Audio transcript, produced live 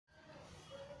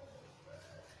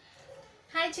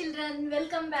Hi children,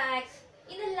 welcome back.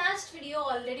 In the last video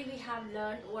already we have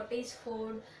learned what is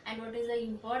food and what is the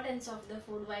importance of the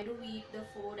food, why do we eat the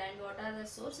food and what are the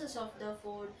sources of the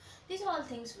food. These are all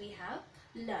things we have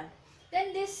learned.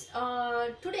 Then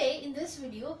today in this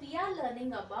video we are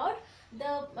learning about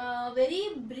the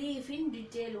very brief in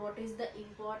detail what is the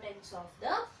importance of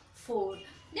the food.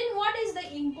 Then what is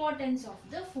the importance of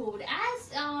the food?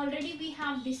 As already we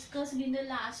have discussed in the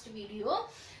last video,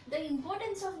 the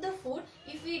importance of the food,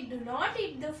 if we do not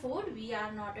eat the food we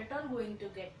are not at all going to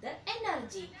get the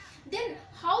energy. Then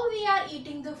how we are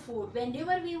eating the food?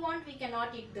 Whenever we want we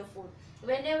cannot eat the food.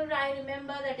 Whenever I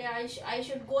remember that I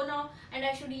should go now and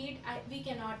I should eat, we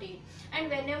cannot eat. And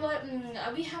whenever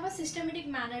we have a systematic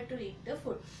manner to eat the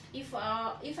food. If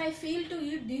I feel to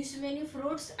eat these many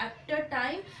fruits at a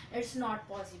time, it's not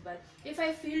possible. If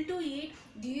I feel to eat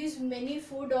these many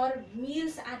food or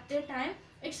meals at a time,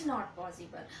 it's not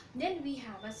possible. Then we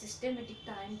have a systematic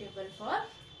timetable for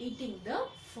eating the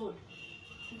food.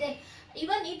 Then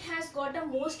even it has got a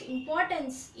most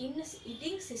importance in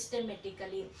eating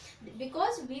systematically,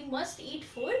 because we must eat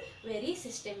food very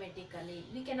systematically.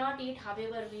 We cannot eat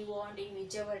however we want, in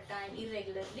whichever time,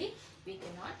 irregularly we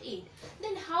cannot eat.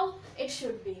 Then how it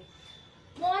should be?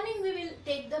 Morning we will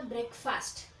take the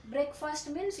breakfast. Breakfast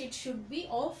means it should be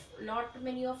of lot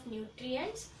many of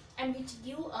nutrients and which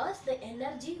give us the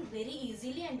energy very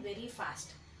easily and very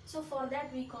fast. So for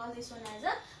that we call this one as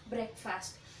a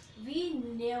breakfast. We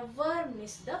never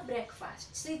miss the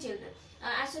breakfast. See children,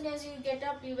 as soon as you get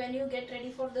up, when you get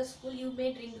ready for the school, you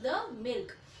may drink the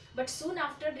milk. But soon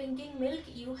after drinking milk,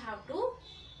 you have to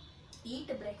eat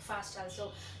breakfast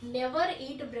also. Never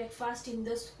eat breakfast in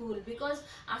the school, because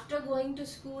after going to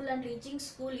school and reaching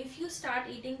school, if you start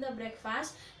eating the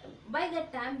breakfast, by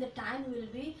that time the time will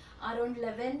be around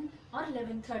 11 or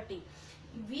 11:30.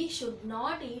 We should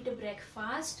not eat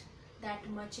breakfast that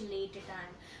much late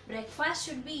time. Breakfast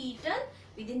should be eaten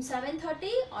within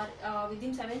 7:30 or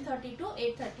within 7:30 to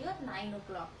 8:30 or 9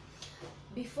 o'clock.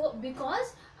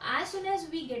 Because as soon as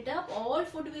we get up, all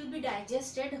food will be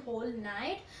digested whole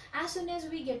night. As soon as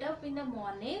we get up in the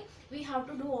morning, we have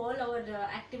to do all our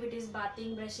activities,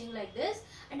 bathing, brushing, like this,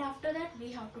 and after that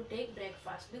we have to take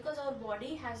breakfast, because our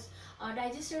body has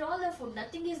digested all the food,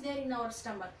 nothing is there in our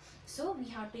stomach. So we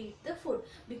have to eat the food,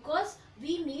 because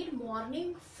we need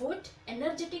morning food,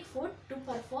 energetic food, to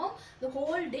perform the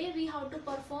whole day. We have to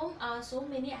perform so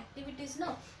many activities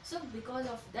now. So because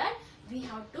of that we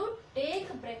have to take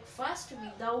breakfast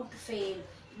without fail.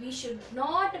 We should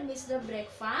not miss the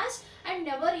breakfast and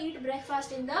never eat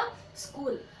breakfast in the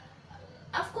school.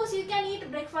 Of course you can eat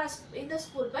breakfast in the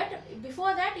school, but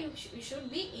before that you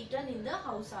should be eaten in the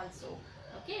house also.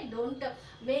 Okay, don't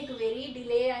make very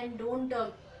delay and don't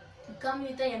come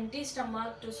with an empty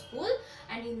stomach to school.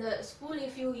 And in the school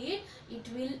if you eat, you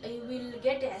will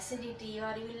get acidity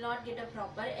or you will not get a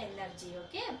proper energy.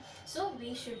 Okay, so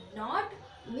we should not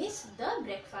miss the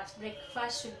breakfast.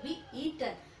 Breakfast should be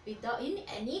eaten in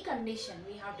any condition.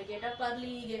 We have to get up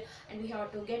early and we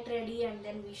have to get ready, and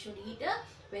then we should eat a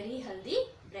very healthy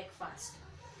breakfast.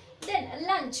 Then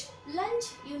lunch.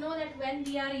 You know that when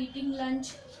we are eating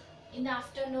lunch in the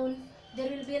afternoon, there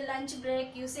will be a lunch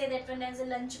break. You say that one as a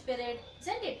lunch period,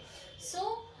 isn't it?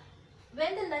 So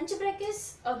when the lunch break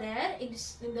is there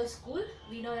in the school,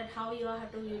 we know that how you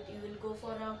have to eat. You will go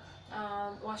for a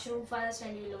washroom first,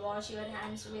 and you will wash your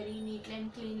hands very neatly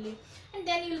and cleanly, and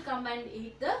then you will come and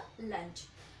eat the lunch.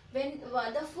 When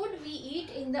the food we eat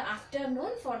in the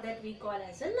afternoon, for that we call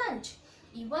as a lunch.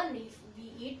 Even if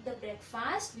we eat the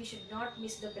breakfast, we should not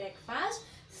miss the breakfast.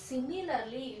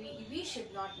 Similarly, we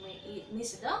should not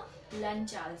miss the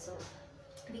lunch also,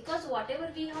 because whatever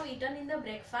we have eaten in the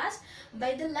breakfast,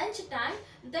 by the lunch time,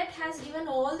 that has given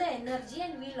all the energy,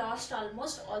 and we lost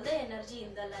almost all the energy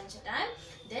in the lunch time.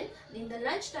 Then in the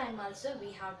lunch time also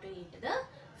we have to eat the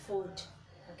food.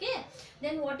 Okay,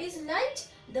 then what is lunch?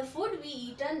 The food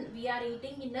we are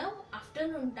eating in the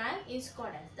afternoon time is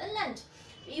called as the lunch.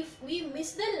 If we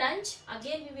miss the lunch,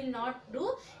 again we will not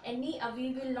do any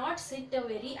we will not sit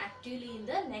very actively in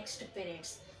the next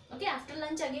periods. Okay, after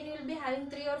lunch again you will be having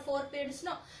 3 or 4 periods,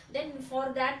 no? Then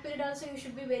for that period also you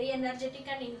should be very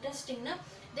energetic and interesting, no?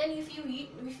 Then if you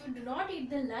do not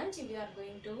eat the lunch, we are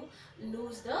going to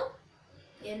lose the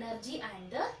energy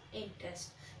and the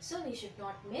interest. So we should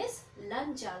not miss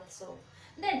lunch also.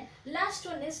 Then last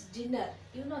one is dinner.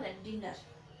 You know that dinner,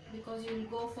 because you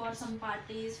will go for some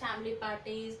parties, family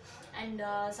parties, and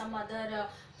some other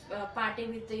party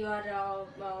with your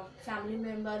family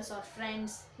members or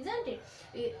friends, isn't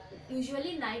it?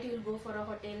 Usually night you will go for a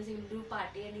hotels, you will do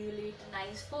party and you will eat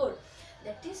nice food.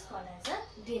 That is called as a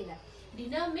dinner.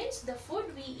 Dinner means the food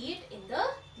we eat in the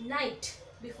night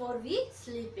before we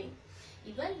sleeping.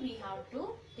 Even we have to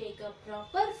take a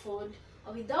proper food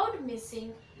without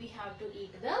missing. We have to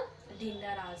eat the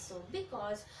dinner also,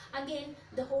 because again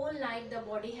the whole night the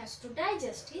body has to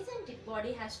digest, isn't it?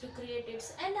 Body has to create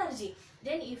its energy.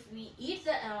 Then if we eat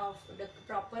the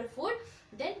proper food,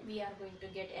 then we are going to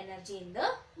get energy in the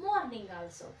morning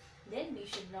also. Then we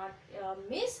should not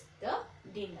miss the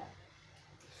dinner.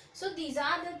 So these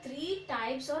are the three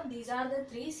types, or these are the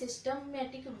three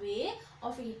systematic way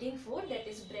of eating food, that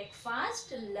is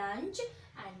breakfast, lunch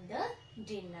and the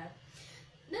dinner.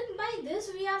 Then by this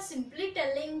we are simply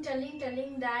telling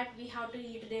that we have to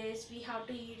eat this, we have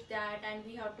to eat that, and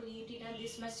we have to eat it in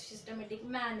this much systematic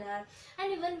manner.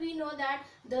 And even we know that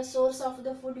the source of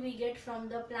the food we get from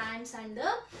the plants and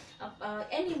the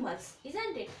animals,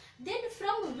 isn't it? Then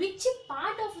from which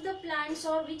part of the plants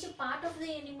or which part of the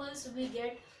animals we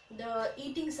get the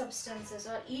eating substances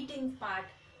or eating part.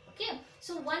 Okay,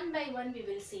 so one by one we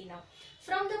will see now.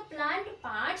 From the plant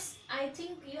parts, I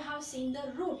think you have seen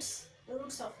the roots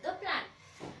of the plant.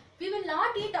 We will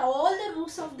not eat all the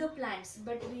roots of the plants,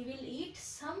 but we will eat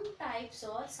some types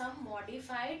or some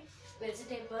modified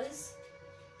vegetables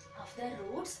of the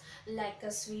roots, like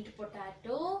a sweet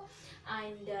potato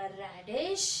and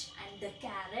radish and the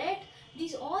carrot.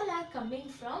 These all are coming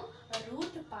from a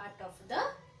root part of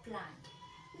the plant.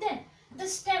 Then the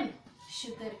stem,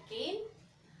 sugar cane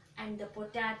and the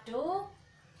potato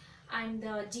and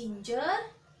the ginger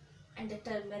and the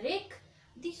turmeric,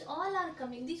 these all are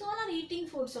coming, these all are eating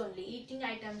foods only, eating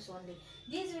items only.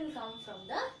 These will come from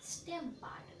the stem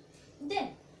part.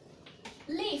 Then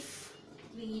leaf,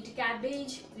 we eat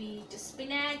cabbage, we eat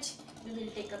spinach, we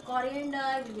will take a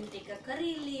coriander, we will take a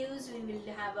curry leaves, we will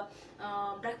have a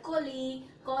broccoli,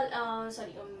 curry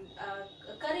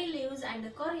leaves and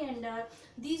the coriander.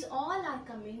 These all are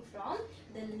coming from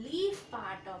the leaf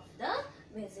part of the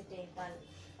vegetable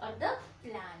or the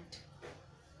plant.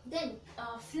 Then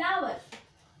flower,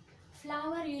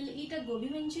 you will eat a gobi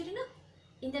manchuri, no?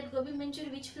 In that gobi manchuri,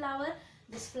 which flower?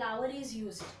 This flower is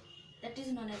used, that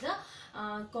is known as a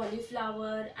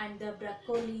cauliflower and the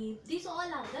broccoli. These all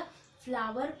are the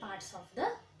flower parts of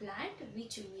the plant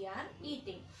which we are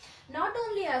eating. Not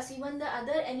only us, even the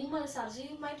other animals also.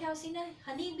 You might have seen a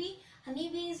honeybee.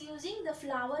 Honeybee is using the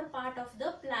flower part of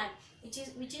the plant, which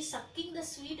is sucking the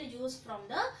sweet juice from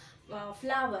the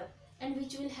flower, and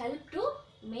which will help to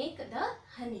make the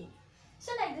honey.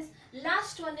 So like this.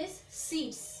 Last one is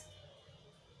seeds.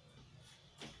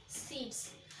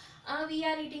 We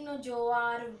are eating no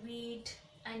jowar, wheat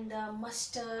and the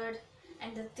mustard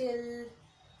and the til.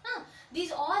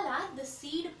 These all are the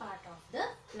seed part of the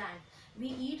plant. We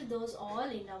eat those all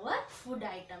in our food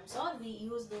items, or we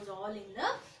use those all in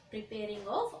the preparing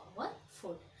of our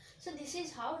food. So this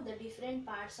is how the different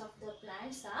parts of the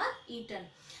plants are eaten.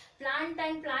 Plant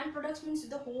and plant products means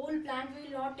the whole plant. We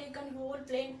will not take a whole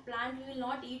plant. We will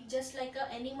not eat just like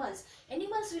animals.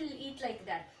 Animals will eat like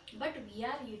that. But we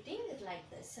are eating it like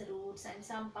this. Roots and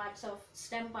some parts of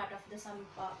stem part of the some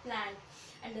plant,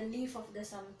 and the leaf of the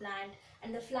some plant,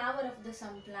 and the flower of the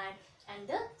some plant, and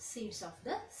the seeds of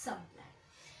the some plant.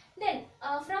 Then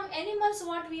from animals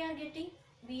what we are getting?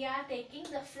 We are taking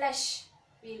the flesh.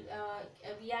 We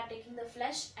are taking the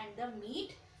flesh and the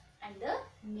meat and the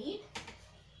meat.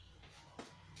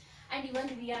 And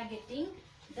even we are getting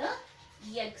the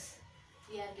eggs.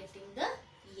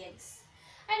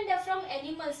 And from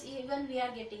animals even we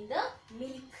are getting the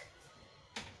milk.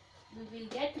 We will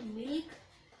get milk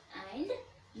and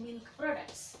milk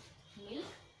products.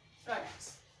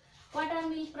 What are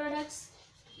milk products?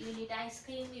 You will eat ice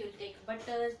cream, you will take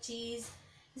butter, cheese,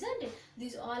 isn't it?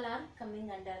 These all are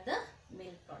coming under the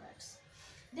milk products.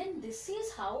 Then this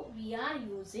is how we are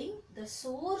using the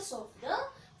source of the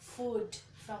food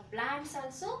from plants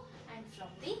also and from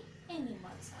the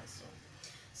animals also.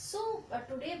 So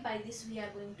today by this we are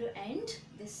going to end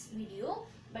this video.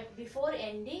 But before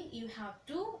ending,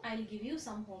 I will give you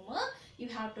some homework. You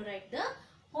have to write the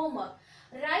homework.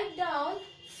 Write down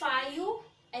 5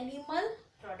 animal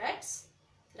products.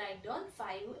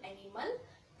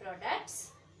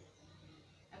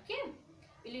 Okay.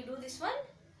 Will you do this one?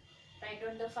 Write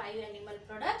down the 5 animal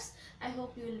products. I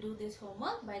hope you will do this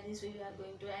homework. By this we are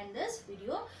going to end this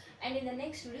video, and in the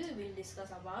next video we will discuss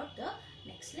about the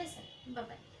next lesson. Bye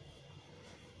bye.